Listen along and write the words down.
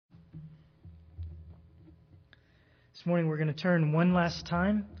This morning we're going to turn one last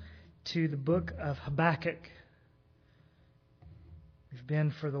time to the book of Habakkuk. We've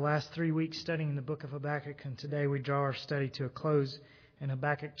been for the last 3 weeks studying the book of Habakkuk, and today we draw our study to a close in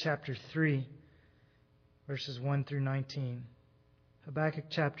Habakkuk chapter 3, verses 1 through 19. Habakkuk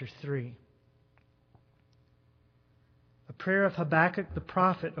chapter 3. A prayer of Habakkuk the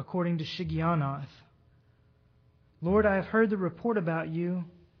prophet according to Shigionoth. Lord, I have heard the report about you,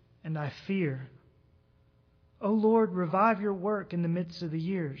 and I fear. O Lord, revive your work in the midst of the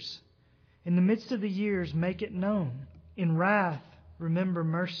years. In the midst of the years, make it known. In wrath, remember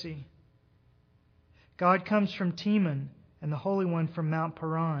mercy. God comes from Teman, and the Holy One from Mount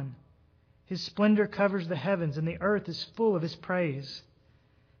Paran. His splendor covers the heavens, and the earth is full of His praise.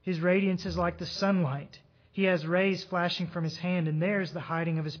 His radiance is like the sunlight. He has rays flashing from His hand, and there is the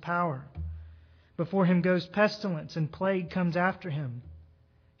hiding of His power. Before Him goes pestilence, and plague comes after Him.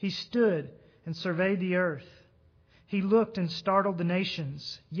 He stood and surveyed the earth. He looked and startled the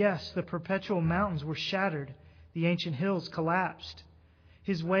nations. Yes, the perpetual mountains were shattered. The ancient hills collapsed.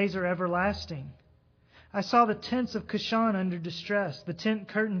 His ways are everlasting. I saw the tents of Cushan under distress. The tent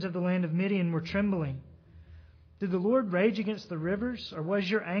curtains of the land of Midian were trembling. Did the Lord rage against the rivers? Or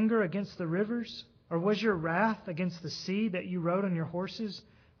was your anger against the rivers? Or was your wrath against the sea that you rode on your horses,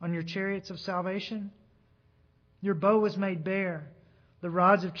 on your chariots of salvation? Your bow was made bare. The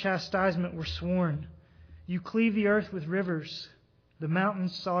rods of chastisement were sworn. You cleave the earth with rivers. The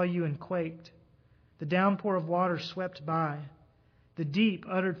mountains saw you and quaked. The downpour of water swept by. The deep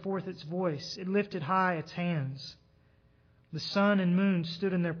uttered forth its voice. It lifted high its hands. The sun and moon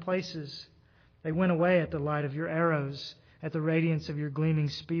stood in their places. They went away at the light of your arrows, at the radiance of your gleaming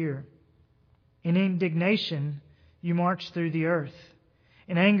spear. In indignation you marched through the earth.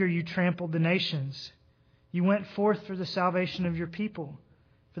 In anger you trampled the nations. You went forth for the salvation of your people,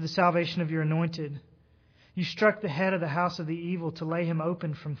 for the salvation of your anointed. You struck the head of the house of the evil to lay him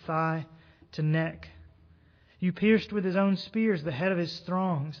open from thigh to neck. You pierced with his own spears the head of his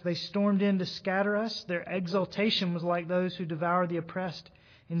throngs. They stormed in to scatter us. Their exultation was like those who devour the oppressed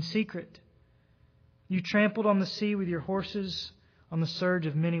in secret. You trampled on the sea with your horses, on the surge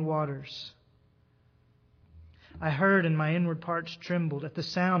of many waters. I heard, and my inward parts trembled. At the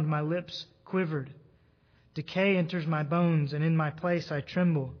sound my lips quivered. Decay enters my bones, and in my place I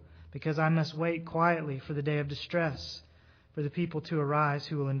tremble, because I must wait quietly for the day of distress, for the people to arise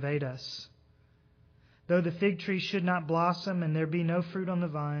who will invade us. Though the fig tree should not blossom, and there be no fruit on the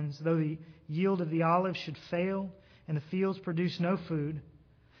vines, though the yield of the olive should fail, and the fields produce no food,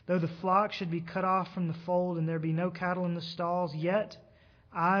 though the flock should be cut off from the fold, and there be no cattle in the stalls, yet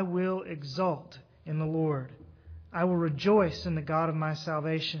I will exult in the Lord. I will rejoice in the God of my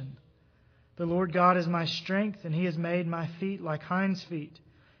salvation. The Lord God is my strength, and He has made my feet like hinds' feet,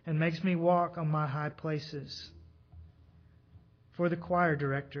 and makes me walk on my high places. For the choir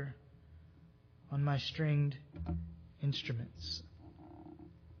director, on my stringed instruments.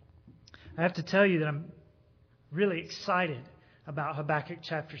 I have to tell you that I'm really excited about Habakkuk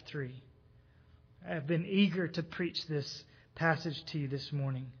chapter 3. I have been eager to preach this passage to you this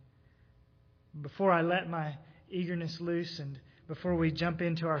morning. Before I let my eagerness loose and before we jump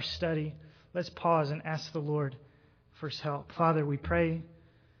into our study, let's pause and ask the Lord for His help. Father, we pray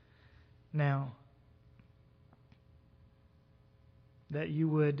now that you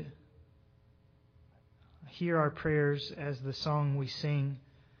would hear our prayers as the song we sing.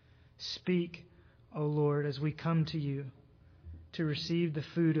 Speak, O Lord, as we come to you to receive the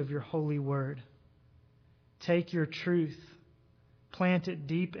food of your holy word. Take your truth, plant it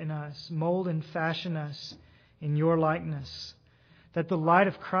deep in us, mold and fashion us in your likeness, that the light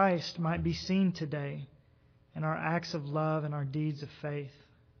of Christ might be seen today in our acts of love and our deeds of faith.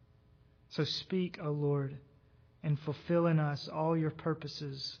 So speak, O Lord, and fulfill in us all your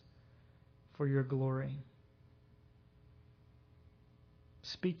purposes for your glory.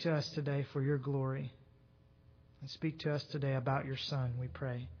 Speak to us today for your glory. And speak to us today about your Son, we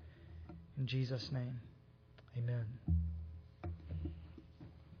pray. In Jesus' name, amen.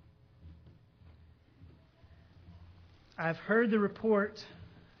 I've heard the report,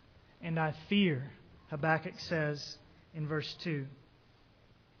 and I fear, Habakkuk says in verse 2.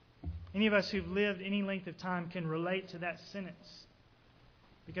 Any of us who've lived any length of time can relate to that sentence.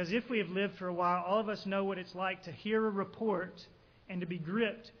 Because if we have lived for a while, all of us know what it's like to hear a report and to be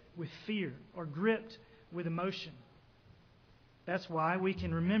gripped with fear or gripped with emotion. That's why we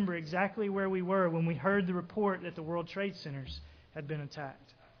can remember exactly where we were when we heard the report that the World Trade Centers had been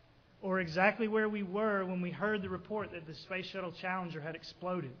attacked. Or exactly where we were when we heard the report that the Space Shuttle Challenger had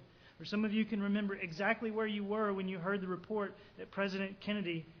exploded. Or some of you can remember exactly where you were when you heard the report that President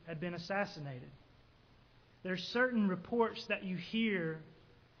Kennedy had been assassinated. There's certain reports that you hear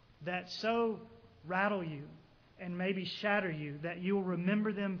that so rattle you and maybe shatter you that you will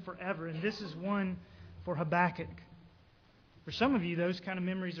remember them forever. And this is one for Habakkuk. For some of you, those kind of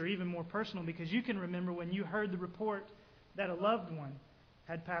memories are even more personal because you can remember when you heard the report that a loved one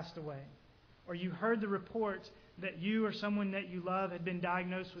had passed away, or you heard the report that you or someone that you love had been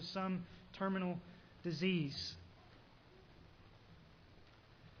diagnosed with some terminal disease.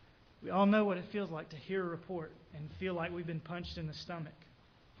 We all know what it feels like to hear a report and feel like we've been punched in the stomach.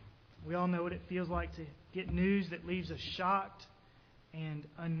 We all know what it feels like to get news that leaves us shocked and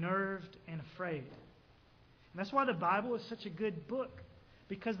unnerved and afraid. And that's why the Bible is such a good book,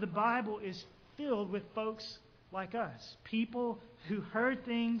 because the Bible is filled with folks like us, people who heard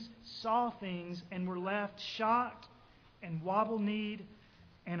things, saw things, and were left shocked and wobble-kneed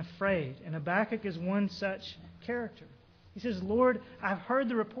and afraid. And Habakkuk is one such character. He says, Lord, I've heard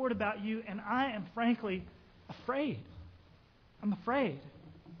the report about you, and I am frankly afraid. I'm afraid.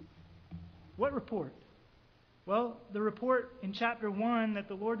 What report? Well, the report in chapter 1 that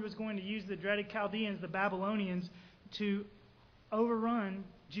the Lord was going to use the dreaded Chaldeans, the Babylonians, to overrun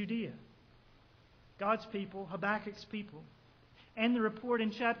Judea. God's people, Habakkuk's people. And the report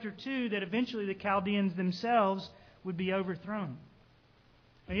in chapter 2 that eventually the Chaldeans themselves would be overthrown.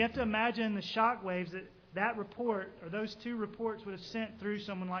 Now you have to imagine the shock waves that report, or those two reports, would have sent through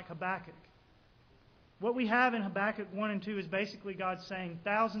someone like Habakkuk. What we have in Habakkuk 1 and 2 is basically God saying,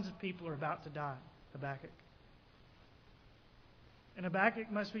 thousands of people are about to die, Habakkuk. And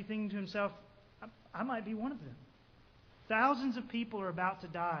Habakkuk must be thinking to himself, I might be one of them. Thousands of people are about to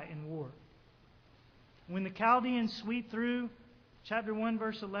die in war. When the Chaldeans sweep through, chapter 1,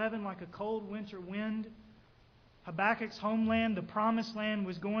 verse 11, like a cold winter wind, Habakkuk's homeland, the promised land,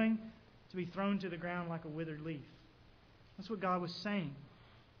 was going to be thrown to the ground like a withered leaf. That's what God was saying.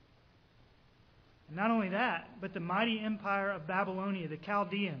 And not only that, but the mighty empire of Babylonia, the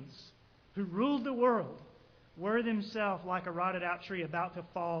Chaldeans, who ruled the world, were themselves like a rotted out tree about to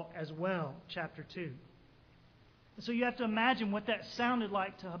fall as well, chapter 2. And so you have to imagine what that sounded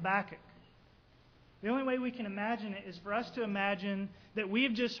like to Habakkuk. The only way we can imagine it is for us to imagine that we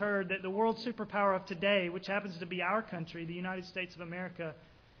have just heard that the world superpower of today, which happens to be our country, the United States of America,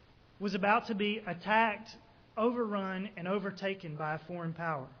 was about to be attacked, overrun, and overtaken by a foreign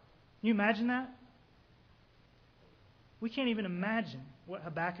power. Can you imagine that? We can't even imagine what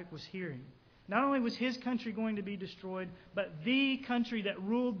Habakkuk was hearing. Not only was his country going to be destroyed, but the country that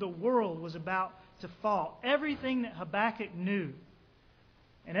ruled the world was about to fall. Everything that Habakkuk knew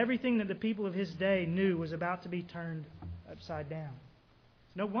and everything that the people of his day knew was about to be turned upside down.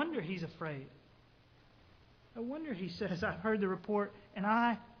 No wonder he's afraid. No wonder he says, I've heard the report and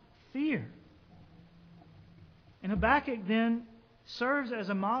I fear. And Habakkuk then serves as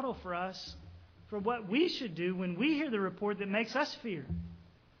a model for us for what we should do when we hear the report that makes us fear.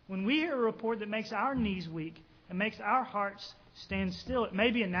 When we hear a report that makes our knees weak and makes our hearts stand still. It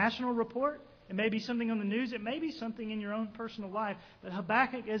may be a national report. It may be something on the news. It may be something in your own personal life. But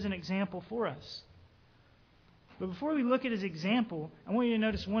Habakkuk is an example for us. But before we look at his example, I want you to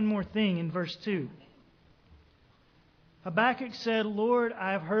notice one more thing in verse 2. Habakkuk said, Lord,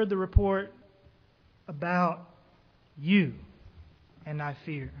 I have heard the report about you, and I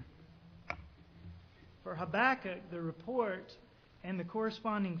fear. For Habakkuk, the report and the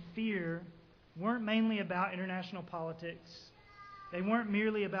corresponding fear weren't mainly about international politics. They weren't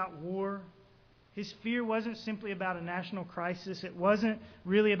merely about war. His fear wasn't simply about a national crisis. It wasn't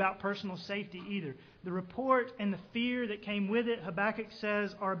really about personal safety either. The report and the fear that came with it, Habakkuk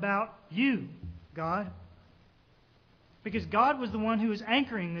says, are about you, God. Because God was the one who was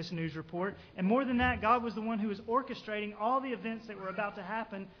anchoring this news report. And more than that, God was the one who was orchestrating all the events that were about to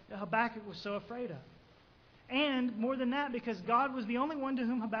happen that Habakkuk was so afraid of. And more than that, because God was the only one to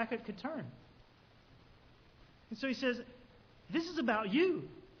whom Habakkuk could turn. And so he says, this is about you.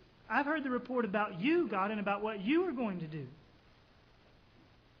 I've heard the report about you, God, and about what you are going to do.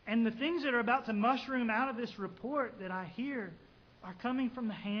 And the things that are about to mushroom out of this report that I hear are coming from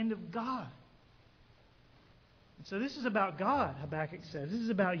the hand of God. And so this is about God, Habakkuk says. This is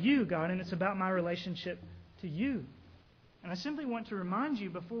about you, God, and it's about my relationship to you. And I simply want to remind you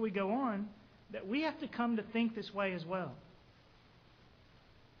before we go on that we have to come to think this way as well.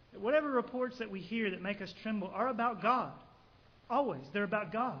 That whatever reports that we hear that make us tremble are about God. Always. They're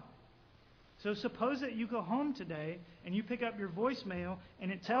about God. So suppose that you go home today and you pick up your voicemail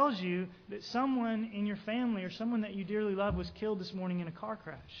and it tells you that someone in your family or someone that you dearly love was killed this morning in a car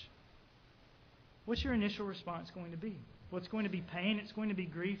crash. What's your initial response going to be? Well, it's going to be pain. It's going to be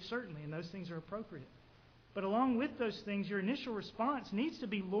grief, certainly, and those things are appropriate. But along with those things, your initial response needs to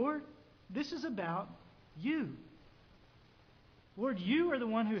be, Lord, this is about You. Lord, you are the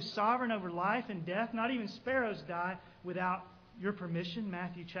one who is sovereign over life and death. Not even sparrows die without your permission,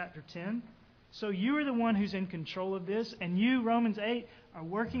 Matthew chapter 10. So you are the one who's in control of this, and you, Romans 8, are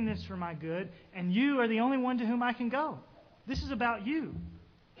working this for my good, and you are the only one to whom I can go. This is about you.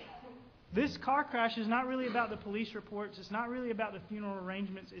 This car crash is not really about the police reports. It's not really about the funeral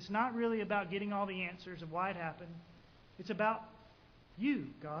arrangements. It's not really about getting all the answers of why it happened. It's about you,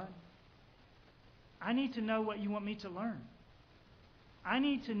 God. I need to know what you want me to learn. I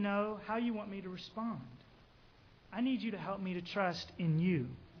need to know how you want me to respond. I need you to help me to trust in you.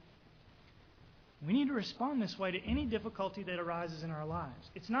 We need to respond this way to any difficulty that arises in our lives.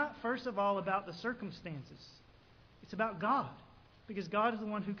 It's not, first of all, about the circumstances. It's about God. Because God is the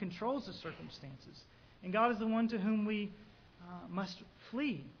one who controls the circumstances. And God is the one to whom we must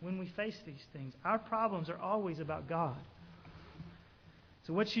flee when we face these things. Our problems are always about God.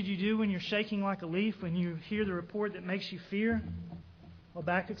 So what should you do when you're shaking like a leaf, when you hear the report that makes you fear? Well,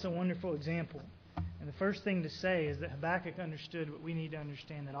 Habakkuk's a wonderful example. And the first thing to say is that Habakkuk understood what we need to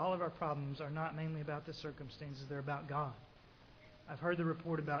understand, that all of our problems are not mainly about the circumstances, they're about God. I've heard the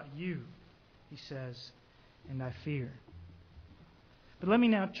report about you, he says, and I fear. But let me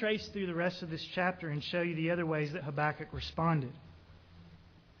now trace through the rest of this chapter and show you the other ways that Habakkuk responded.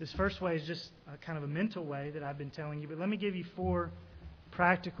 This first way is just a kind of a mental way that I've been telling you, but let me give you 4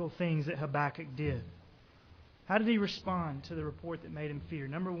 practical things that Habakkuk did. How did he respond to the report that made him fear?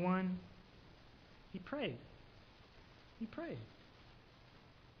 Number 1, he prayed. He prayed.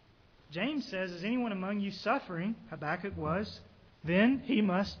 James says, is anyone among you suffering? Habakkuk was. Then he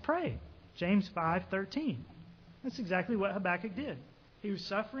must pray. James 5:13. That's exactly what Habakkuk did. He was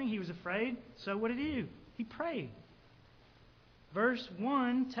suffering. He was afraid. So what did he do? He prayed. Verse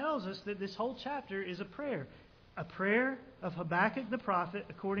 1 tells us that this whole chapter is a prayer. A prayer of Habakkuk the prophet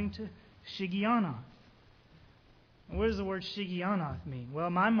according to Shigionoth. And what does the word Shigionoth mean? Well,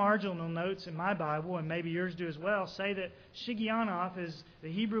 my marginal notes in my Bible, and maybe yours do as well, say that Shigionoth is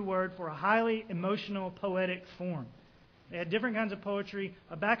the Hebrew word for a highly emotional poetic form. They had different kinds of poetry.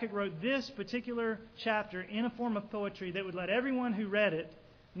 Habakkuk wrote this particular chapter in a form of poetry that would let everyone who read it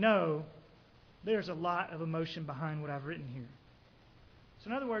know there's a lot of emotion behind what I've written here. So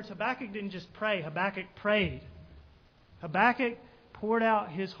in other words, Habakkuk didn't just pray. Habakkuk prayed. Habakkuk poured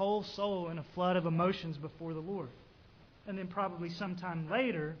out his whole soul in a flood of emotions before the Lord. And then probably sometime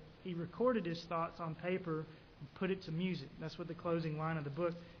later, he recorded his thoughts on paper and put it to music. That's what the closing line of the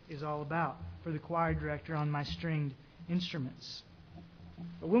book is all about for the choir director on my stringed instruments.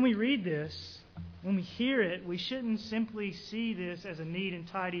 But when we read this, when we hear it, we shouldn't simply see this as a neat and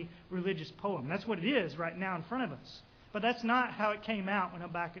tidy religious poem. That's what it is right now in front of us. But that's not how it came out when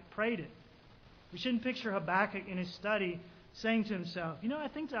Habakkuk prayed it. We shouldn't picture Habakkuk in his study saying to himself, I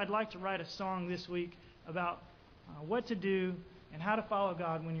think that I'd like to write a song this week about what to do and how to follow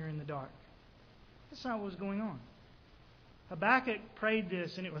God when you're in the dark. That's not what was going on. Habakkuk prayed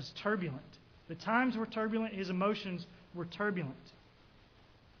this and it was turbulent. The times were turbulent. His emotions were turbulent.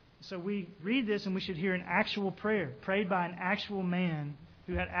 So we read this and we should hear an actual prayer prayed by an actual man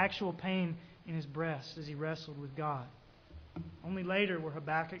who had actual pain in his breast as he wrestled with God. Only later were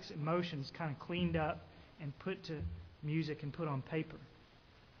Habakkuk's emotions kind of cleaned up and put to music and put on paper.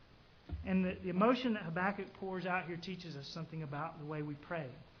 And the emotion that Habakkuk pours out here teaches us something about the way we pray.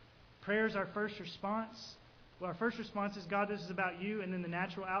 Prayer is our first response. Well, our first response is, God, this is about you. And then the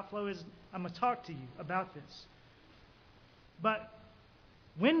natural outflow is, I'm going to talk to you about this. But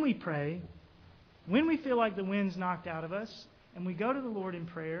when we pray, when we feel like the wind's knocked out of us, and we go to the Lord in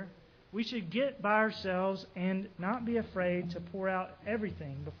prayer, we should get by ourselves and not be afraid to pour out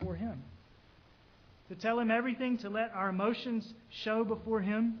everything before Him. To tell Him everything, to let our emotions show before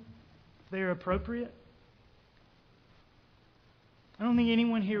Him if they are appropriate. I don't think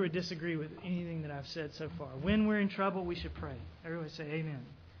anyone here would disagree with anything that I've said so far. When we're in trouble, we should pray. Everyone say amen.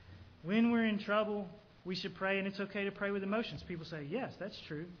 When we're in trouble, we should pray, and it's okay to pray with emotions. People say, yes, that's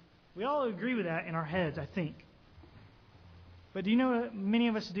true. We all agree with that in our heads, I think. But do you know what many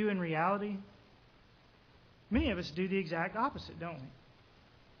of us do in reality? Many of us do the exact opposite, don't we?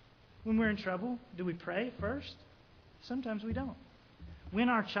 When we're in trouble, do we pray first? Sometimes we don't. When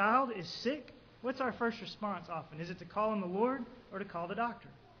our child is sick, what's our first response often? Is it to call on the Lord or to call the doctor?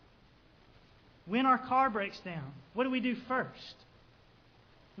 When our car breaks down, what do we do first?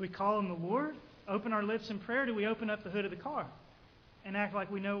 Do we call on the Lord, open our lips in prayer? Do we open up the hood of the car and act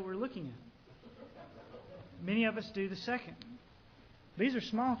like we know what we're looking at? Many of us do the second. These are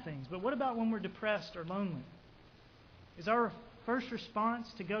small things, but what about when we're depressed or lonely? Is our first response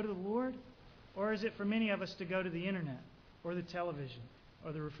to go to the Lord, or is it for many of us to go to the internet or the television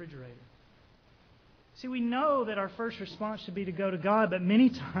or the refrigerator? See, we know that our first response should be to go to God, but many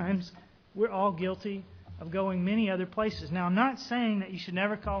times we're all guilty of going many other places. Now, I'm not saying that you should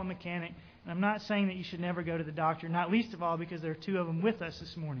never call a mechanic, and I'm not saying that you should never go to the doctor, not least of all because there are two of them with us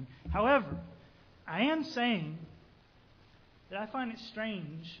this morning. However, I am saying that I find it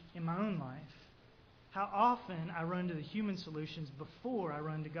strange in my own life how often I run to the human solutions before I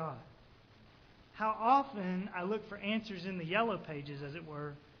run to God. How often I look for answers in the yellow pages, as it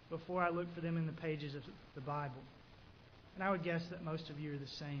were, before I look for them in the pages of the Bible. And I would guess that most of you are the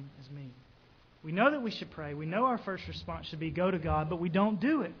same as me. We know that we should pray. We know our first response should be go to God, but we don't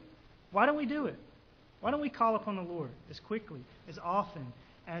do it. Why don't we do it? Why don't we call upon the Lord as quickly, as often,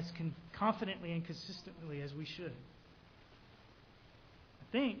 as confidently and consistently as we should?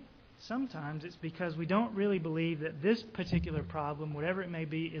 I think sometimes it's because we don't really believe that this particular problem, whatever it may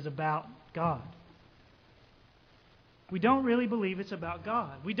be, is about God. We don't really believe it's about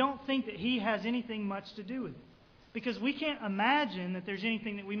God. We don't think that He has anything much to do with it. Because we can't imagine that there's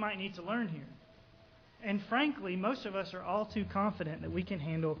anything that we might need to learn here. And frankly, most of us are all too confident that we can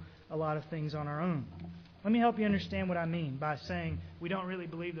handle a lot of things on our own. Let me help you understand what I mean by saying we don't really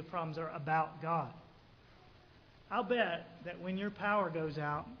believe the problems are about God. I'll bet that when your power goes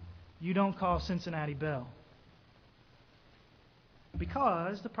out, you don't call Cincinnati Bell.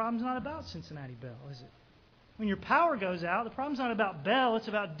 Because the problem's not about Cincinnati Bell, is it? When your power goes out, the problem's not about Bell, it's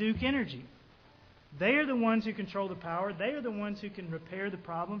about Duke Energy. They are the ones who control the power. They are the ones who can repair the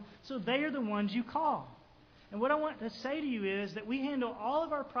problem. So they are the ones you call. And what I want to say to you is that we handle all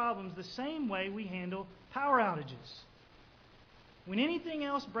of our problems the same way we handle power outages. When anything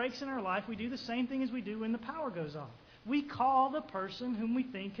else breaks in our life, we do the same thing as we do when the power goes off. We call the person whom we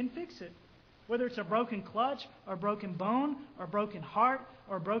think can fix it. Whether it's a broken clutch, or a broken bone, or a broken heart,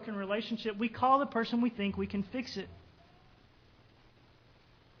 or a broken relationship, we call the person we think we can fix it.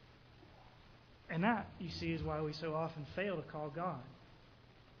 And that, you see, is why we so often fail to call God.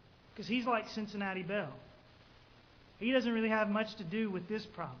 Because He's like Cincinnati Bell. He doesn't really have much to do with this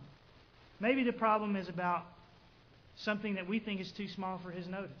problem. Maybe the problem is about something that we think is too small for His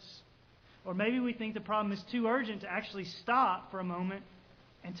notice. Or maybe we think the problem is too urgent to actually stop for a moment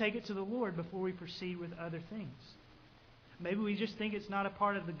and take it to the Lord before we proceed with other things. Maybe we just think it's not a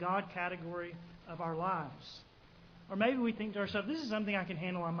part of the God category of our lives. Or maybe we think to ourselves, this is something I can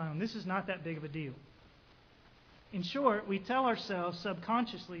handle on my own. This is not that big of a deal. In short, we tell ourselves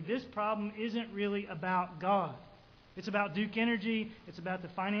subconsciously, this problem isn't really about God. It's about Duke Energy. It's about the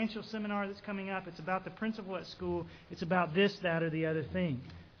financial seminar that's coming up. It's about the principal at school. It's about this, that, or the other thing.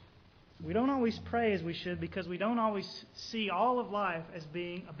 We don't always pray as we should because we don't always see all of life as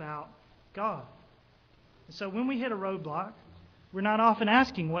being about God. And so when we hit a roadblock, we're not often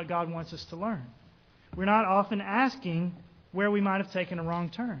asking what God wants us to learn. We're not often asking where we might have taken a wrong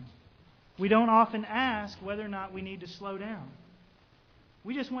turn. We don't often ask whether or not we need to slow down.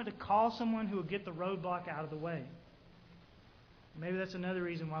 We just want to call someone who will get the roadblock out of the way. Maybe that's another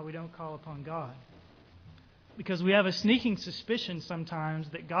reason why we don't call upon God. Because we have a sneaking suspicion sometimes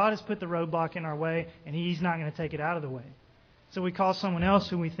that God has put the roadblock in our way and He's not going to take it out of the way. So we call someone else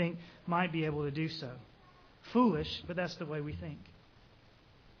who we think might be able to do so. Foolish, but that's the way we think.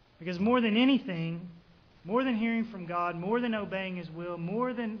 Because more than anything, more than hearing from God, more than obeying His will,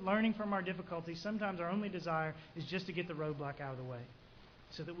 more than learning from our difficulties, sometimes our only desire is just to get the roadblock out of the way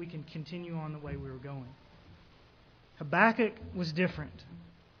so that we can continue on the way we were going. Habakkuk was different.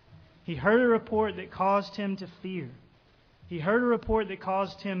 He heard a report that caused him to fear. He heard a report that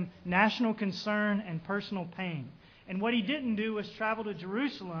caused him national concern and personal pain. And what he didn't do was travel to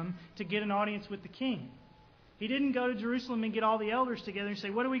Jerusalem to get an audience with the king. He didn't go to Jerusalem and get all the elders together and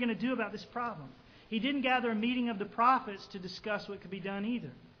say, what are we going to do about this problem? He didn't gather a meeting of the prophets to discuss what could be done either.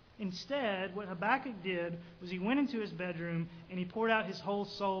 Instead, what Habakkuk did was he went into his bedroom and he poured out his whole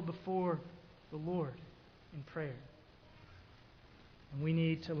soul before the Lord in prayer. And we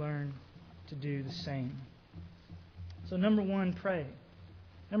need to learn to do the same. So number one, pray.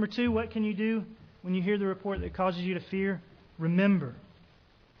 Number two, what can you do when you hear the report that causes you to fear? Remember.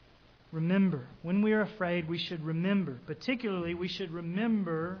 Remember. When we are afraid, we should remember. Particularly, we should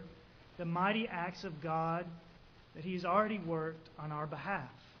remember the mighty acts of God that He has already worked on our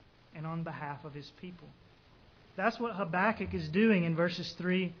behalf and on behalf of His people. That's what Habakkuk is doing in verses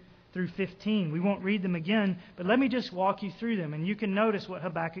 3 through 15. We won't read them again, but let me just walk you through them, and you can notice what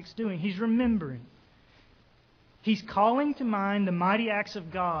Habakkuk's doing. He's remembering. He's calling to mind the mighty acts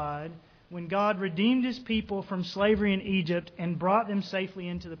of God when God redeemed His people from slavery in Egypt and brought them safely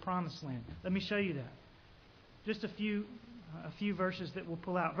into the Promised Land. Let me show you that. Just a few verses that we'll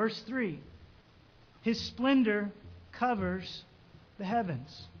pull out. Verse 3. His splendor covers the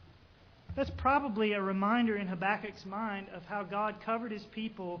heavens. That's probably a reminder in Habakkuk's mind of how God covered His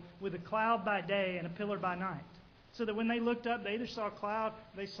people with a cloud by day and a pillar by night. So that when they looked up, they either saw a cloud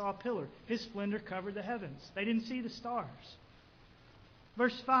or they saw a pillar. His splendor covered the heavens. They didn't see the stars.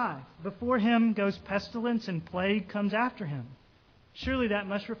 Verse 5, before Him goes pestilence and plague comes after Him. Surely that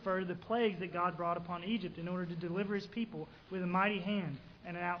must refer to the plague that God brought upon Egypt in order to deliver His people with a mighty hand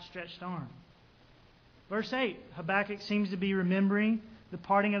and an outstretched arm. Verse 8, Habakkuk seems to be remembering the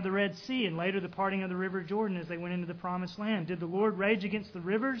parting of the Red Sea and later the parting of the River Jordan as they went into the Promised Land. Did the Lord rage against the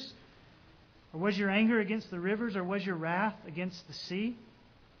rivers? Or was your anger against the rivers? Or was your wrath against the sea?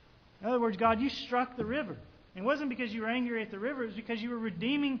 In other words, God, you struck the river. And it wasn't because you were angry at the river. It was because you were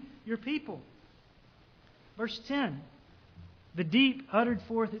redeeming your people. Verse 10, the deep uttered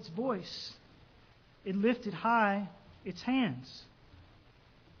forth its voice. It lifted high its hands.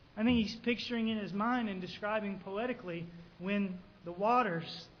 I think he's picturing in his mind and describing poetically when the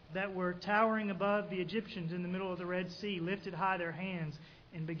waters that were towering above the Egyptians in the middle of the Red Sea lifted high their hands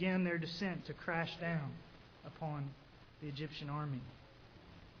and began their descent to crash down upon the Egyptian army.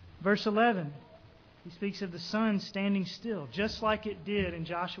 Verse 11, he speaks of the sun standing still, just like it did in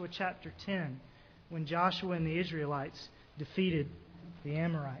Joshua chapter 10, when Joshua and the Israelites defeated the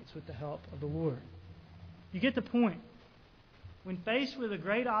Amorites with the help of the Lord. You get the point. When faced with a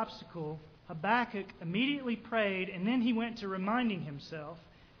great obstacle, Habakkuk immediately prayed, and then he went to reminding himself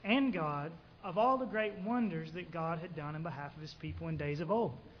and God of all the great wonders that God had done on behalf of His people in days of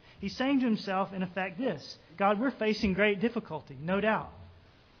old. He's saying to himself, in effect, this: God, we're facing great difficulty, no doubt.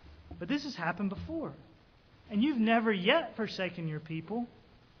 But this has happened before. And you've never yet forsaken your people.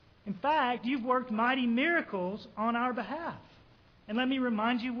 In fact, you've worked mighty miracles on our behalf. And let me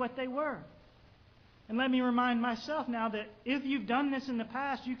remind you what they were. And let me remind myself now that if you've done this in the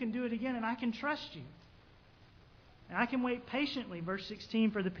past, you can do it again, and I can trust you. And I can wait patiently, verse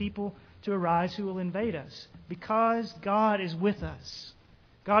 16, for the people to arise who will invade us, because God is with us.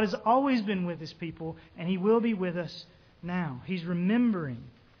 God has always been with His people, and He will be with us now. He's remembering,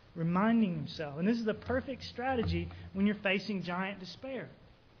 reminding himself. And this is the perfect strategy when you're facing giant despair.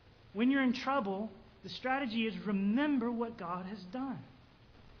 When you're in trouble, the strategy is remember what God has done.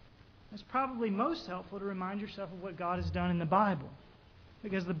 It's probably most helpful to remind yourself of what God has done in the Bible,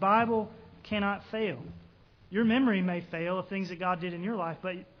 because the Bible cannot fail. Your memory may fail of things that God did in your life,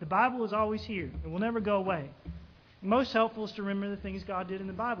 but the Bible is always here. It will never go away. Most helpful is to remember the things God did in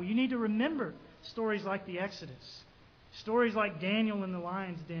the Bible. You need to remember stories like the Exodus, stories like Daniel in the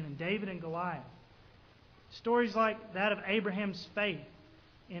lion's den and David and Goliath, stories like that of Abraham's faith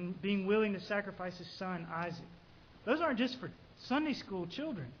in being willing to sacrifice his son Isaac. Those aren't just for Sunday school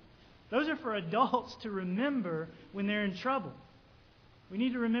children. Those are for adults to remember when they're in trouble. We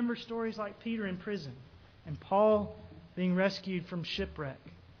need to remember stories like Peter in prison and Paul being rescued from shipwreck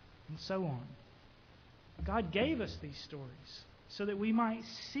and so on. God gave us these stories so that we might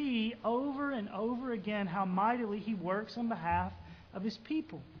see over and over again how mightily He works on behalf of His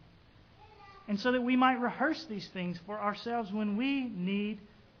people. And so that we might rehearse these things for ourselves when we need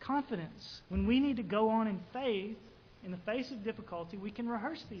confidence. When we need to go on in faith, in the face of difficulty, we can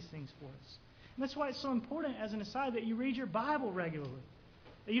rehearse these things for us. And that's why it's so important, as an aside, that you read your Bible regularly.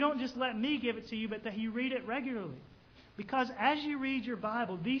 That you don't just let me give it to you, but that you read it regularly. Because as you read your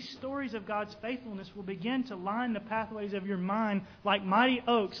Bible, these stories of God's faithfulness will begin to line the pathways of your mind like mighty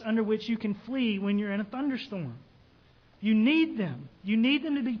oaks under which you can flee when you're in a thunderstorm. You need them. You need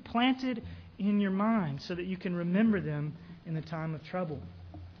them to be planted in your mind so that you can remember them in the time of trouble.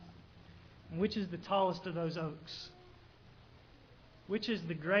 And which is the tallest of those oaks? Which is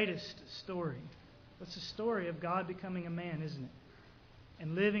the greatest story? It's the story of God becoming a man, isn't it?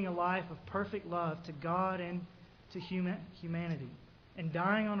 And living a life of perfect love to God and to humanity. And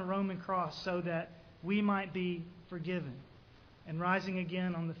dying on a Roman cross so that we might be forgiven. And rising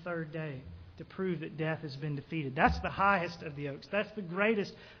again on the third day to prove that death has been defeated. That's the highest of the oaks. That's the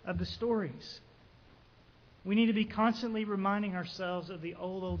greatest of the stories. We need to be constantly reminding ourselves of the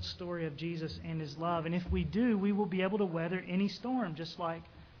old story of Jesus and His love. And if we do, we will be able to weather any storm, just like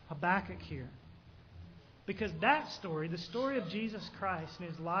Habakkuk here. Because that story, the story of Jesus Christ and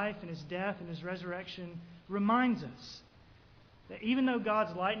His life and His death and His resurrection, reminds us that even though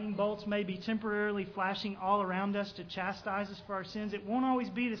God's lightning bolts may be temporarily flashing all around us to chastise us for our sins, it won't always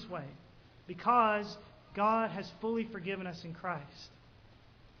be this way, because God has fully forgiven us in Christ.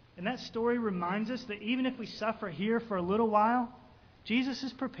 And that story reminds us that even if we suffer here for a little while, Jesus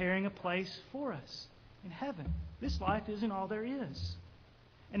is preparing a place for us in heaven. This life isn't all there is.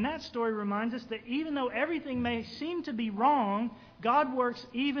 And that story reminds us that even though everything may seem to be wrong, God works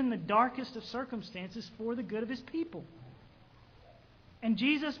even the darkest of circumstances for the good of His people. And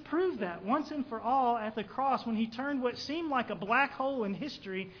Jesus proved that once and for all at the cross when He turned what seemed like a black hole in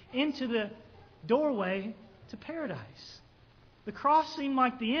history into the doorway to paradise. The cross seemed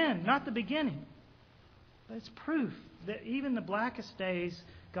like the end, not the beginning. But it's proof that even the blackest days,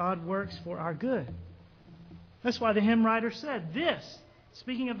 God works for our good. That's why the hymn writer said, this,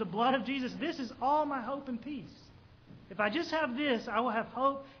 speaking of the blood of Jesus, this is all my hope and peace. If I just have this, I will have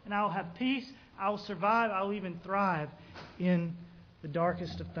hope and I will have peace. I will survive. I will even thrive in the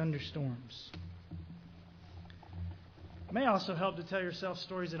darkest of thunderstorms. It may also help to tell yourself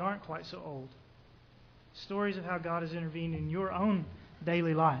stories that aren't quite so old. Stories of how God has intervened in your own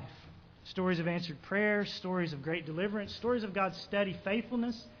daily life. Stories of answered prayers, stories of great deliverance, stories of God's steady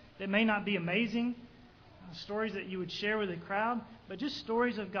faithfulness that may not be amazing, stories that you would share with a crowd, but just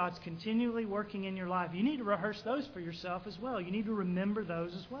stories of God's continually working in your life. You need to rehearse those for yourself as well. You need to remember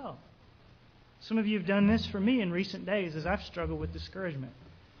those as well. Some of you have done this for me in recent days as I've struggled with discouragement.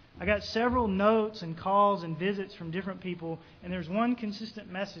 I got several notes and calls and visits from different people, and there's one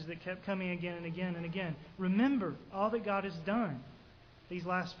consistent message that kept coming again and again and again. Remember all that God has done these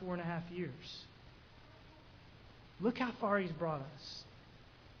last 4.5 years. Look how far He's brought us.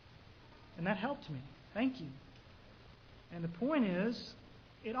 And that helped me. Thank you. And the point is,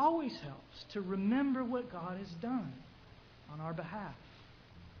 it always helps to remember what God has done on our behalf.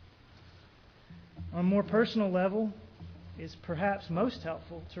 On a more personal level, it's perhaps most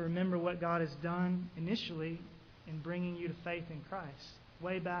helpful to remember what God has done initially in bringing you to faith in Christ,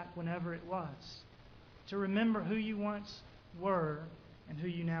 way back whenever it was. To remember who you once were and who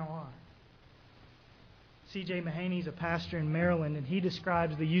you now are. C.J. Mahaney is a pastor in Maryland, and he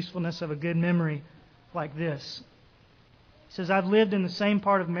describes the usefulness of a good memory like this. He says, I've lived in the same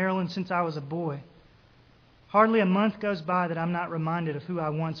part of Maryland since I was a boy. Hardly a month goes by that I'm not reminded of who I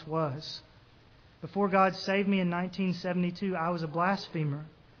once was. Before God saved me in 1972, I was a blasphemer.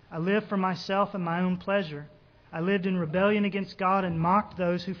 I lived for myself and my own pleasure. I lived in rebellion against God and mocked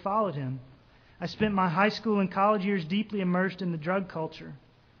those who followed Him. I spent my high school and college years deeply immersed in the drug culture.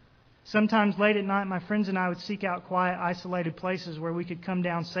 Sometimes late at night, my friends and I would seek out quiet, isolated places where we could come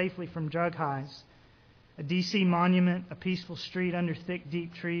down safely from drug highs. A D.C. monument, a peaceful street under thick,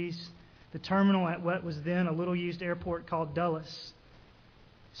 deep trees, the terminal at what was then a little-used airport called Dulles.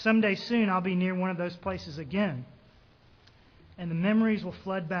 Someday soon, I'll be near one of those places again, and the memories will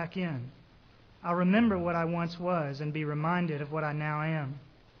flood back in. I'll remember what I once was and be reminded of what I now am.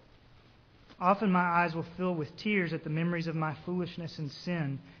 Often my eyes will fill with tears at the memories of my foolishness and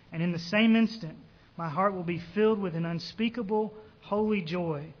sin, and in the same instant, my heart will be filled with an unspeakable, holy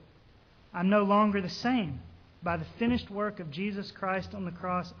joy. I'm no longer the same. By the finished work of Jesus Christ on the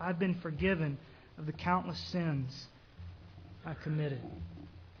cross, I've been forgiven of the countless sins I've committed.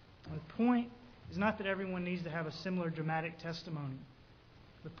 The point is not that everyone needs to have a similar dramatic testimony.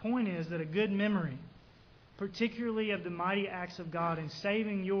 The point is that a good memory, particularly of the mighty acts of God in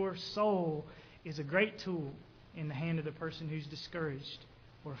saving your soul, is a great tool in the hand of the person who's discouraged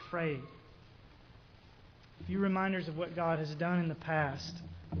or afraid. A few reminders of what God has done in the past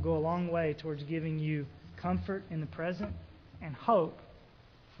will go a long way towards giving you comfort in the present and hope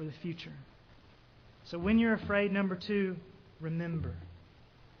for the future. So when you're afraid, number 2, remember.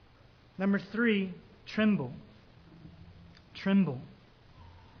 Number 3, tremble. Tremble.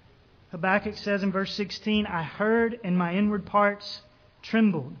 Habakkuk says in verse 16, I heard and my inward parts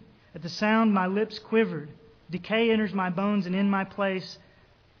trembled. At the sound my lips quivered. Decay enters my bones, and in my place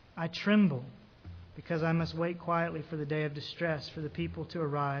I tremble, because I must wait quietly for the day of distress, for the people to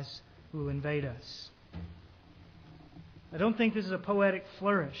arise who will invade us. I don't think this is a poetic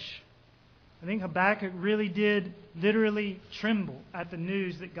flourish. I think Habakkuk really did literally tremble at the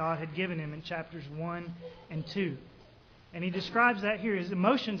news that God had given him in chapters 1 and 2. And he describes that here. His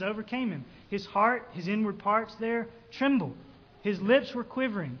emotions overcame him. His heart, his inward parts there, trembled. His lips were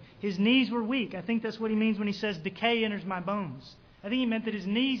quivering. His knees were weak. I think that's what he means when he says, decay enters my bones. I think he meant that his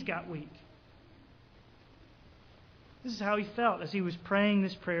knees got weak. This is how he felt as he was praying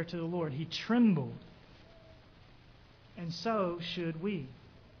this prayer to the Lord. He trembled. And so should we.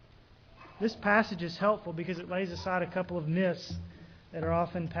 This passage is helpful because it lays aside a couple of myths that are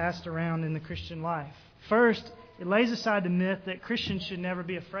often passed around in the Christian life. First, it lays aside the myth that Christians should never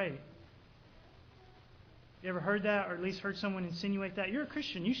be afraid. You ever heard that, or at least heard someone insinuate that? You're a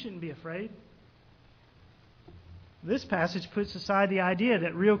Christian, you shouldn't be afraid. This passage puts aside the idea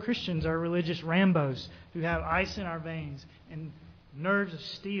that real Christians are religious Rambos who have ice in our veins and nerves of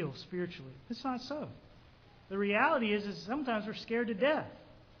steel spiritually. It's not so. The reality is sometimes we're scared to death.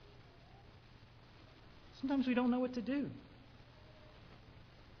 Sometimes we don't know what to do.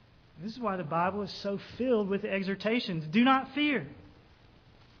 This is why the Bible is so filled with exhortations. Do not fear.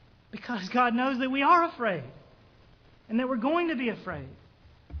 Because God knows that we are afraid and that we're going to be afraid.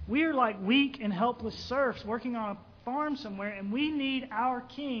 We are like weak and helpless serfs working on a farm somewhere, and we need our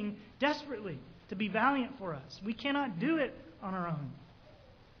King desperately to be valiant for us. We cannot do it on our own.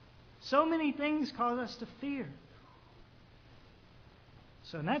 So many things cause us to fear.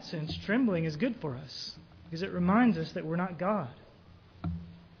 So in that sense, trembling is good for us because it reminds us that we're not God.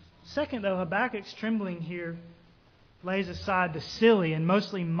 Second, though, Habakkuk's trembling here lays aside the silly and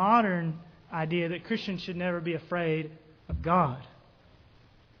mostly modern idea that Christians should never be afraid of God.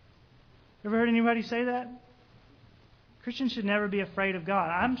 Ever heard anybody say that? Christians should never be afraid of God.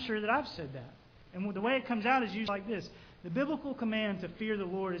 I'm sure that I've said that. And the way it comes out is usually like this. The biblical command to fear the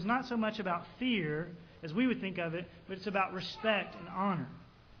Lord is not so much about fear as we would think of it, but it's about respect and honor.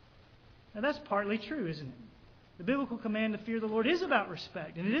 Now that's partly true, isn't it? The biblical command to fear the Lord is about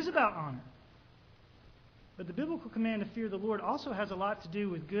respect, and it is about honor. But the biblical command to fear the Lord also has a lot to do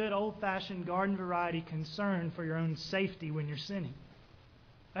with good old-fashioned garden variety concern for your own safety when you're sinning.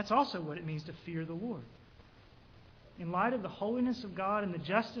 That's also what it means to fear the Lord. In light of the holiness of God and the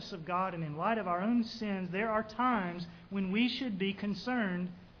justice of God, and in light of our own sins, there are times when we should be concerned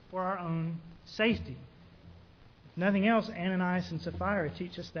for our own safety. If nothing else, Ananias and Sapphira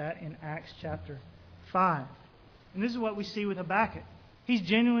teach us that in Acts chapter 5. And this is what we see with Habakkuk. He's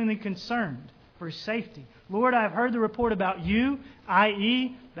genuinely concerned for his safety. Lord, I have heard the report about you,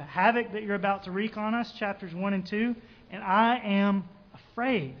 i.e., the havoc that you're about to wreak on us, chapters 1 and 2, and I am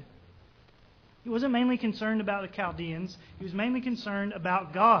afraid. He wasn't mainly concerned about the Chaldeans. He was mainly concerned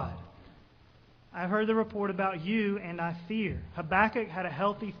about God. I've heard the report about you, and I fear. Habakkuk had a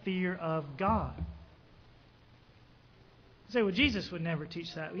healthy fear of God. You say, well, Jesus would never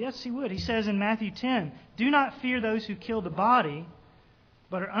teach that. Yes, he would. He says in Matthew 10, do not fear those who kill the body,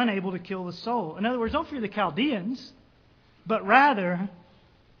 but are unable to kill the soul. In other words, don't fear the Chaldeans, but rather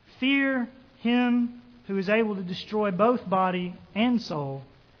fear Him who is able to destroy both body and soul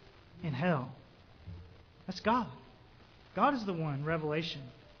in hell. That's God. God is the one, Revelation,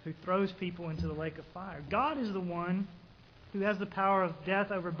 who throws people into the lake of fire. God is the one who has the power of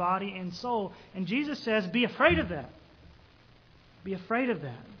death over body and soul. And Jesus says, be afraid of that. Be afraid of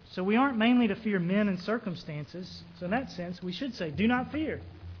that. So we aren't mainly to fear men and circumstances. So in that sense, we should say, do not fear.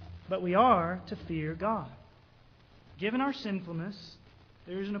 But we are to fear God. Given our sinfulness,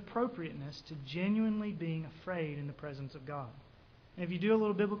 there is an appropriateness to genuinely being afraid in the presence of God. And if you do a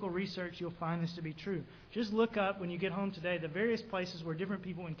little biblical research, you'll find this to be true. Just look up, when you get home today, the various places where different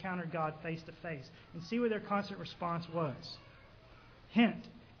people encountered God face to face and see what their constant response was. Hint,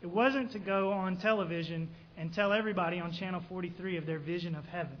 it wasn't to go on television and tell everybody on Channel 43 of their vision of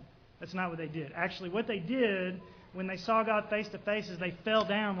heaven. That's not what they did. Actually, what they did when they saw God face to face is they fell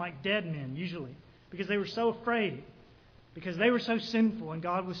down like dead men, usually, because they were so afraid, because they were so sinful and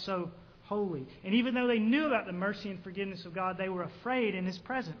God was so holy. And even though they knew about the mercy and forgiveness of God, they were afraid in His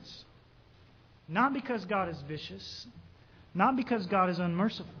presence. Not because God is vicious, not because God is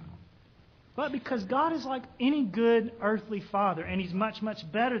unmerciful, but because God is like any good earthly father, and He's much,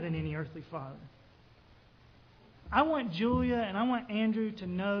 much better than any earthly father. I want Julia and I want Andrew to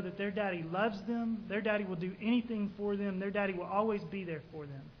know that their daddy loves them, their daddy will do anything for them, their daddy will always be there for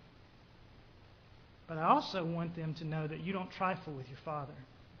them. But I also want them to know that you don't trifle with your father.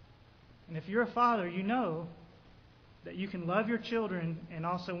 And if you're a father, you know that you can love your children and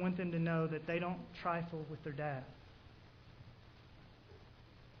also want them to know that they don't trifle with their dad.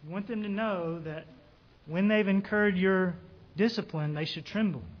 You want them to know that when they've incurred your discipline, they should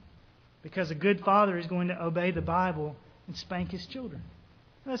tremble. Because a good father is going to obey the Bible and spank his children.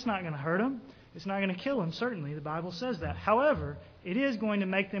 That's not going to hurt them. It's not going to kill them, certainly. The Bible says that. However, it is going to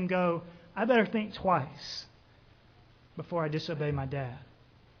make them go, I better think twice before I disobey my dad.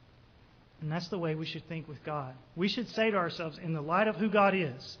 And that's the way we should think with God. We should say to ourselves, in the light of who God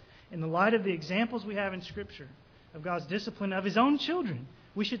is, in the light of the examples we have in Scripture of God's discipline of His own children,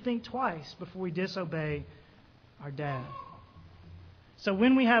 we should think twice before we disobey our dad. So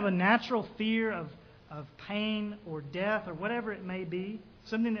when we have a natural fear of pain or death or whatever it may be,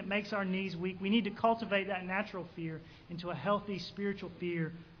 something that makes our knees weak, we need to cultivate that natural fear into a healthy spiritual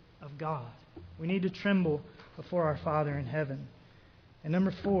fear of God. We need to tremble before our Father in heaven. And number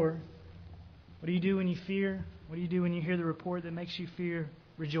 4, what do you do when you fear? What do you do when you hear the report that makes you fear?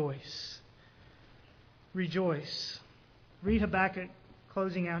 Rejoice. Rejoice. Read Habakkuk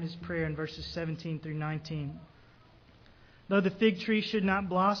closing out his prayer in verses 17 through 19. Though the fig tree should not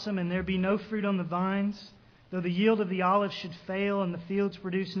blossom and there be no fruit on the vines, though the yield of the olive should fail and the fields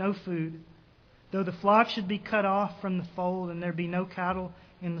produce no food, though the flock should be cut off from the fold and there be no cattle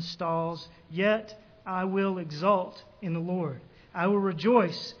in the stalls, yet I will exult in the Lord. I will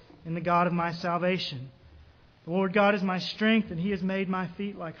rejoice in the God of my salvation. The Lord God is my strength, and He has made my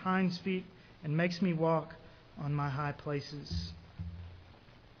feet like hinds' feet and makes me walk on my high places.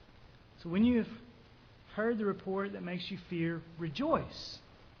 So when you have heard the report that makes you fear, rejoice.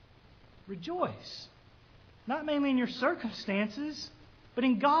 Rejoice. Not mainly in your circumstances, but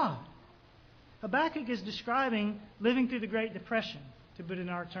in God. Habakkuk is describing living through the Great Depression, to put it in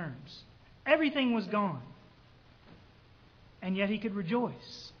our terms. Everything was gone. And yet he could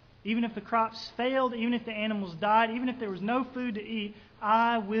rejoice. Even if the crops failed, even if the animals died, even if there was no food to eat,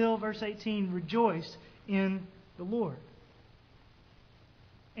 I will, verse 18, rejoice in the Lord.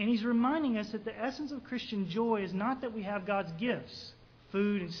 And he's reminding us that the essence of Christian joy is not that we have God's gifts,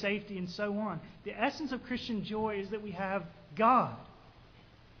 food and safety and so on. The essence of Christian joy is that we have God.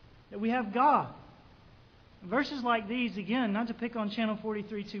 That we have God. Verses like these, again, not to pick on Channel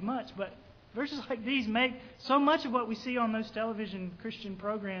 43 too much, but verses like these make so much of what we see on those television Christian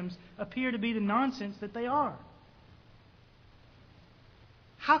programs appear to be the nonsense that they are.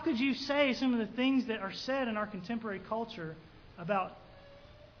 How could you say some of the things that are said in our contemporary culture about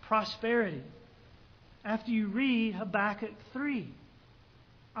prosperity after you read Habakkuk 3?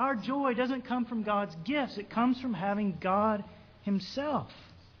 Our joy doesn't come from God's gifts. It comes from having God Himself.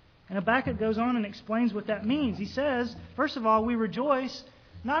 And Habakkuk goes on and explains what that means. He says, first of all, we rejoice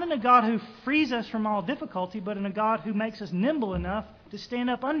not in a God who frees us from all difficulty, but in a God who makes us nimble enough to stand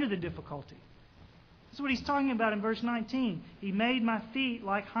up under the difficulty. That's what he's talking about in verse 19. He made my feet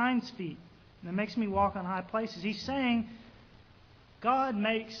like hinds' feet, and it makes me walk on high places. He's saying, God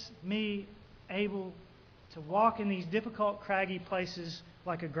makes me able to walk in these difficult, craggy places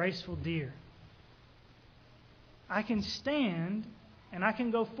like a graceful deer. I can stand and I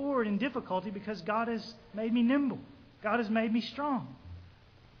can go forward in difficulty because God has made me nimble. God has made me strong.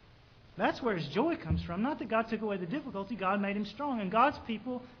 That's where his joy comes from. Not that God took away the difficulty, God made him strong. And God's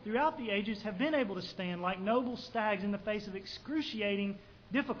people throughout the ages have been able to stand like noble stags in the face of excruciating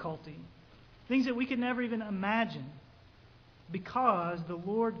difficulty. Things that we could never even imagine. Because the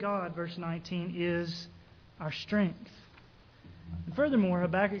Lord God, verse 19, is our strength. And furthermore,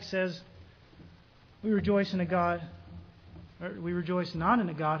 Habakkuk says, we rejoice not in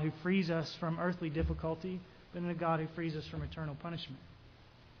a God who frees us from earthly difficulty, but in a God who frees us from eternal punishment.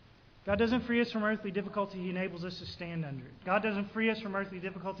 God doesn't free us from earthly difficulty, He enables us to stand under it. God doesn't free us from earthly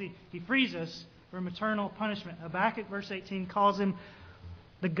difficulty, He frees us from eternal punishment. Habakkuk, verse 18, calls Him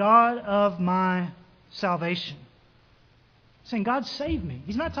the God of my salvation. Saying, God saved me.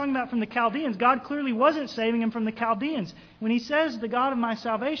 He's not talking about from the Chaldeans. God clearly wasn't saving him from the Chaldeans. When He says the God of my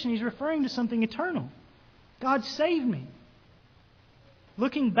salvation, He's referring to something eternal. God saved me.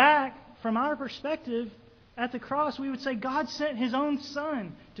 Looking back from our perspective at the cross, we would say God sent His own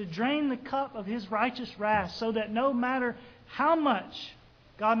Son to drain the cup of His righteous wrath so that no matter how much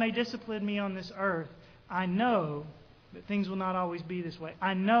God may discipline me on this earth, I know that things will not always be this way.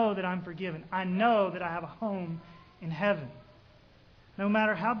 I know that I'm forgiven. I know that I have a home in heaven. No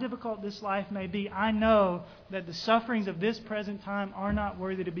matter how difficult this life may be, I know that the sufferings of this present time are not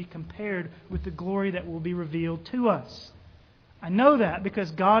worthy to be compared with the glory that will be revealed to us. I know that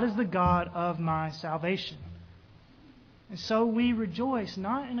because God is the God of my salvation. And so we rejoice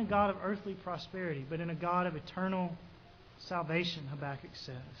not in a God of earthly prosperity, but in a God of eternal salvation, Habakkuk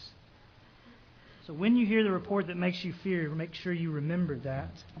says. So when you hear the report that makes you fear, make sure you remember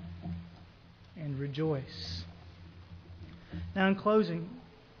that and rejoice. Now in closing,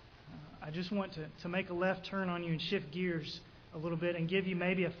 I just want to make a left turn on you and shift gears a little bit and give you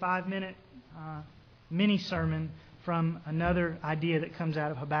maybe a 5-minute mini sermon from another idea that comes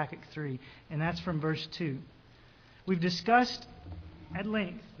out of Habakkuk 3, and that's from verse 2. We've discussed at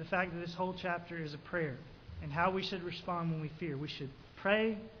length the fact that this whole chapter is a prayer and how we should respond when we fear. We should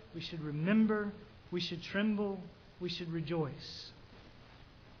pray, we should remember, we should tremble, we should rejoice.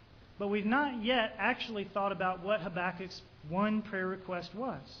 But we've not yet actually thought about what Habakkuk's one prayer request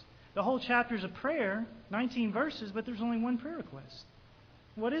was. The whole chapter is a prayer, 19 verses, but there's only one prayer request.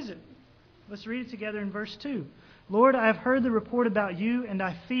 What is it? Let's read it together in verse 2. Lord, I have heard the report about you, and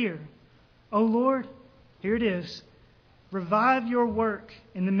I fear. O Lord, here it is. Revive your work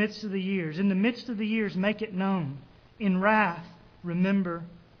in the midst of the years. In the midst of the years, make it known. In wrath, remember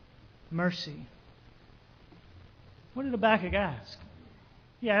mercy. What did Habakkuk ask?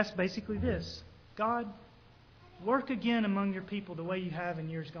 He asked basically this. God, work again among your people the way you have in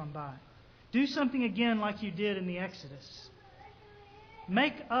years gone by. Do something again like you did in the Exodus.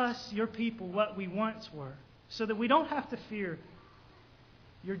 Make us, your people, what we once were, so that we don't have to fear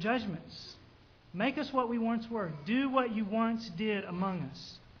your judgments. Make us what we once were. Do what you once did among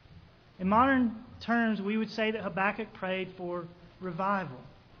us. In modern terms, we would say that Habakkuk prayed for revival.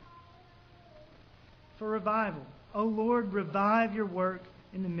 for revival. O Lord, revive your work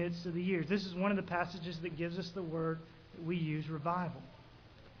in the midst of the years. This is one of the passages that gives us the word that we use, revival.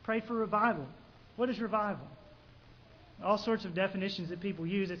 Pray for revival. What is revival? All sorts of definitions that people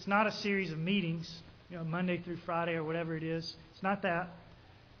use. It's not a series of meetings, Monday through Friday or whatever it is. It's not that.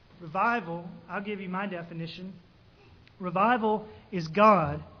 Revival, I'll give you my definition. Revival is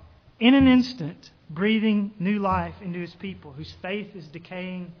God, in an instant, breathing new life into His people, whose faith is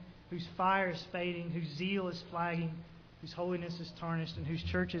decaying, whose fire is fading, whose zeal is flagging, whose holiness is tarnished, and whose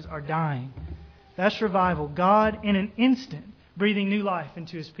churches are dying. That's revival. God, in an instant, breathing new life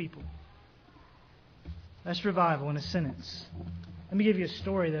into His people. That's revival in a sentence. Let me give you a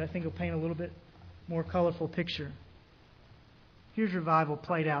story that I think will paint a little bit more colorful picture. Here's revival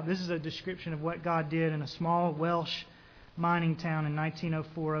played out. This is a description of what God did in a small Welsh mining town in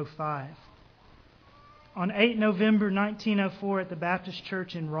 1904-05. On 8 November 1904 at the Baptist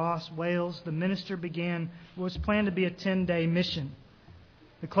Church in Ross, Wales, the minister began what was planned to be a 10-day mission.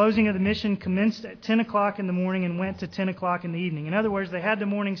 The closing of the mission commenced at 10 o'clock in the morning and went to 10 o'clock in the evening. In other words, they had the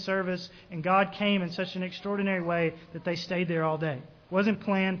morning service, and God came in such an extraordinary way that they stayed there all day. It wasn't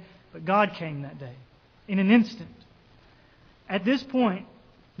planned, but God came that day, in an instant. At this point,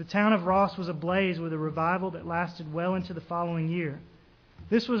 the town of Ross was ablaze with a revival that lasted well into the following year.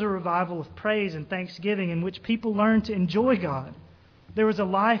 This was a revival of praise and thanksgiving in which people learned to enjoy God. There was a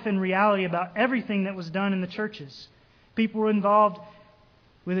life and reality about everything that was done in the churches. People were involved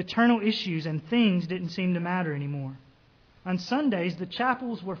with eternal issues, and things didn't seem to matter anymore. On Sundays, the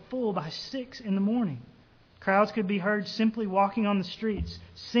chapels were full by 6 in the morning. Crowds could be heard simply walking on the streets,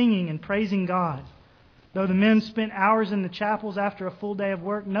 singing and praising God. Though the men spent hours in the chapels after a full day of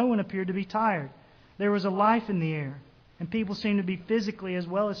work, no one appeared to be tired. There was a life in the air, and people seemed to be physically as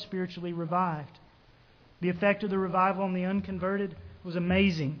well as spiritually revived. The effect of the revival on the unconverted was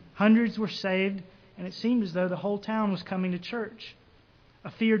amazing. Hundreds were saved, and it seemed as though the whole town was coming to church.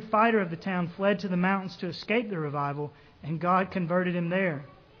 A feared fighter of the town fled to the mountains to escape the revival, and God converted him there.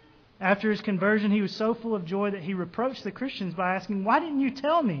 After his conversion, he was so full of joy that he reproached the Christians by asking, "Why didn't you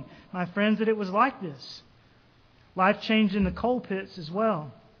tell me, my friends, that it was like this?" Life changed in the coal pits as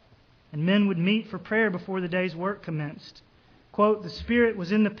well, and men would meet for prayer before the day's work commenced. Quote, "The Spirit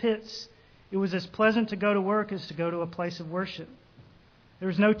was in the pits. It was as pleasant to go to work as to go to a place of worship. There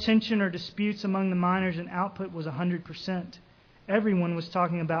was no tension or disputes among the miners, and output was 100%. Everyone was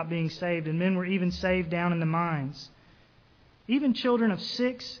talking about being saved, and men were even saved down in the mines. Even children of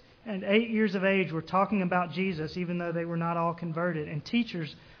 6 and 8 years of age were talking about Jesus, even though they were not all converted. And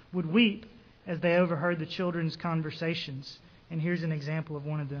teachers would weep as they overheard the children's conversations." And here's an example of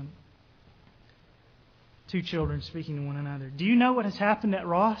one of them. 2 children speaking to one another. "Do you know what has happened at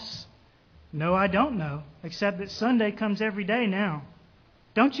Ross?" "No, I don't know, except that Sunday comes every day now."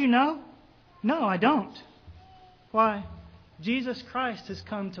 "Don't you know?" "No, I don't." "Why, Jesus Christ has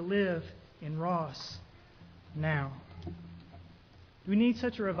come to live in Ross now." Do we need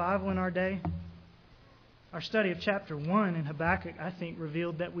such a revival in our day? Our study of chapter 1 in Habakkuk, I think,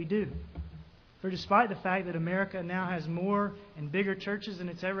 revealed that we do. For despite the fact that America now has more and bigger churches than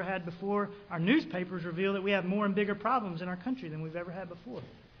it's ever had before, our newspapers reveal that we have more and bigger problems in our country than we've ever had before.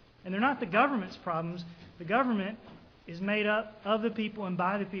 And they're not the government's problems. The government is made up of the people and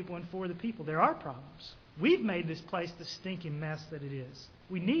by the people and for the people. There are problems. We've made this place the stinking mess that it is.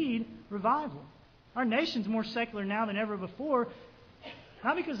 We need revival. Our nation's more secular now than ever before,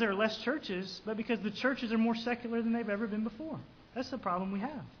 not because there are less churches, but because the churches are more secular than they've ever been before. That's the problem we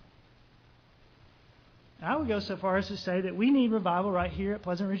have. And I would go so far as to say that we need revival right here at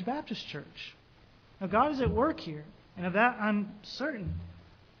Pleasant Ridge Baptist Church. Now, God is at work here, and of that I'm certain.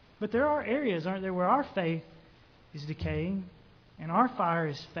 But there are areas, aren't there, where our faith is decaying, and our fire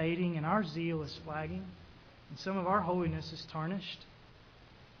is fading, and our zeal is flagging, and some of our holiness is tarnished.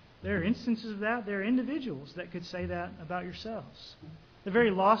 There are instances of that. There are individuals that could say that about yourselves. The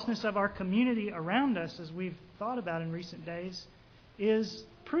very lostness of our community around us, as we've thought about in recent days, is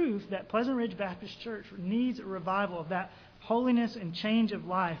proof that Pleasant Ridge Baptist Church needs a revival of that holiness and change of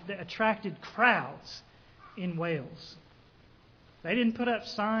life that attracted crowds in Wales. They didn't put up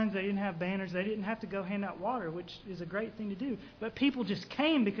signs, they didn't have banners, they didn't have to go hand out water, which is a great thing to do. But people just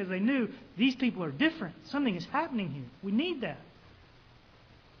came because they knew these people are different. Something is happening here. We need that.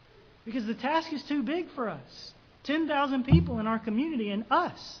 Because the task is too big for us. 10,000 people in our community and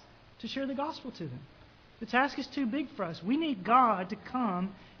us to share the gospel to them. The task is too big for us. We need God to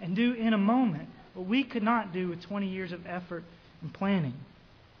come and do in a moment what we could not do with 20 years of effort and planning.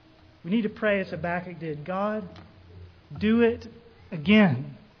 We need to pray as Habakkuk did. God, do it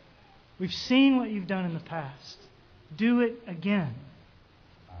again. We've seen what you've done in the past. Do it again.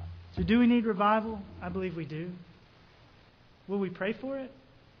 So do we need revival? I believe we do. Will we pray for it?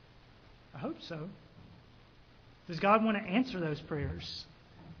 I hope so. Does God want to answer those prayers?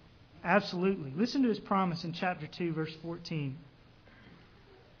 Absolutely. Listen to His promise in chapter 2, verse 14.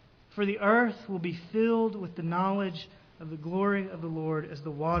 For the earth will be filled with the knowledge of the glory of the Lord as the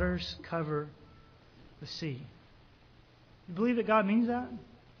waters cover the sea. You believe that God means that?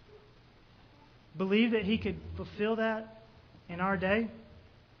 Believe that He could fulfill that in our day?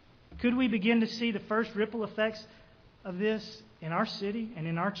 Could we begin to see the first ripple effects of this in our city and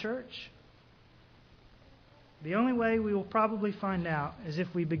in our church? The only way we will probably find out is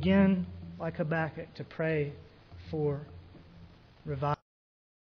if we begin, like Habakkuk, to pray for revival.